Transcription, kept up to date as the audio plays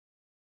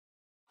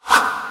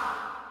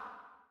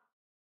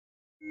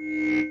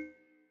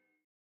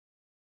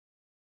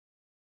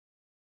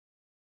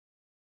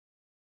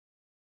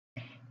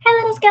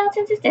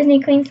Skeletons, it's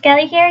Disney Queen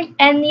Skelly here,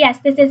 and yes,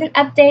 this is an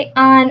update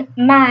on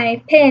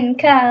my pin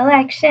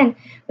collection,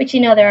 which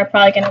you know there are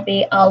probably going to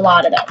be a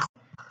lot of those.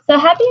 So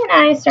Hubby and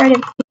I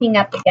started picking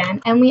up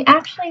again, and we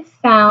actually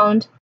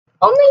found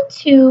only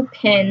 2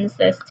 pins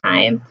this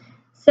time.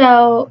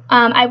 So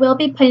I will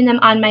be putting them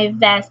on my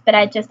vest, but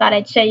I just thought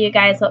I'd show you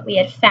guys what we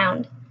had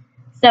found.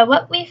 So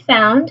what we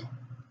found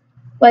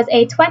was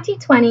a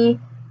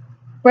 2020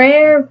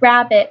 Brer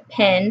Rabbit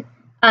pin.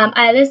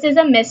 This is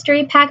a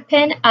mystery pack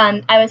pin.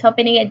 I was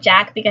hoping to get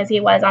Jack because he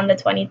was on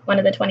one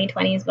of the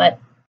 2020s, but.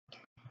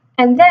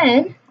 And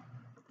then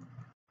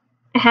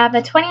I have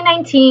a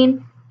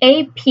 2019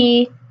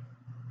 AP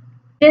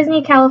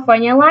Disney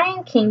California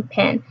Lion King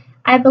pin.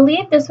 I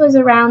believe this was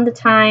around the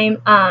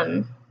time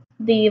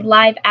the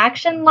live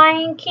action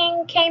Lion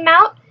King came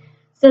out.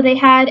 So they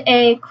had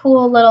a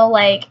cool little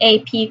like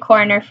AP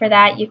corner for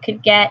that you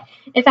could get.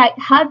 In fact,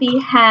 Hubby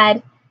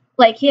had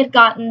he had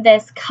gotten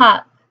this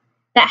cup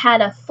that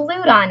had a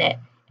flute on it,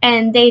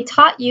 and they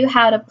taught you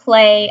how to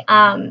play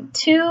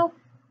 2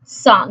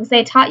 songs.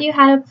 They taught you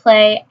how to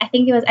play, I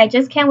think it was I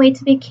Just Can't Wait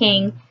to Be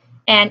King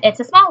and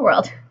It's a Small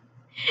World.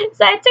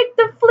 So I took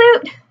the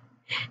flute,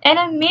 and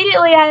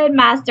immediately I had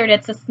mastered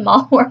It's a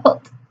Small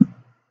World.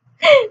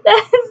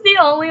 That is the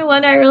only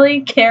one I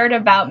really cared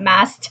about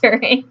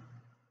mastering.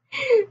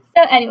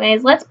 So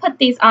anyways, let's put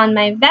these on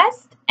my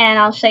vest, and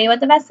I'll show you what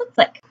the vest looks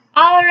like.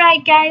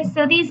 Alright guys,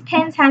 so these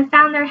pins have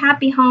found their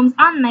happy homes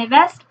on my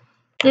vest.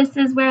 This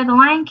is where the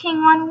Lion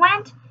King one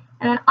went,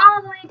 and then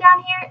all the way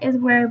down here is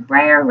where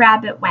Brer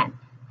Rabbit went.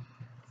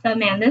 So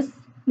man,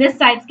 this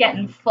side's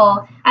getting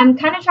full. I'm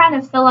kind of trying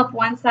to fill up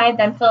one side,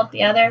 then fill up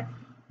the other,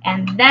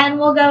 and then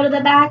we'll go to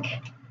the back.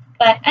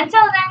 But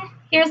until then,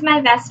 here's my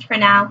vest for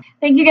now.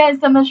 Thank you guys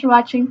so much for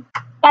watching.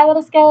 Bye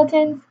little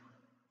skeletons.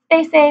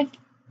 Stay safe.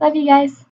 Love you guys.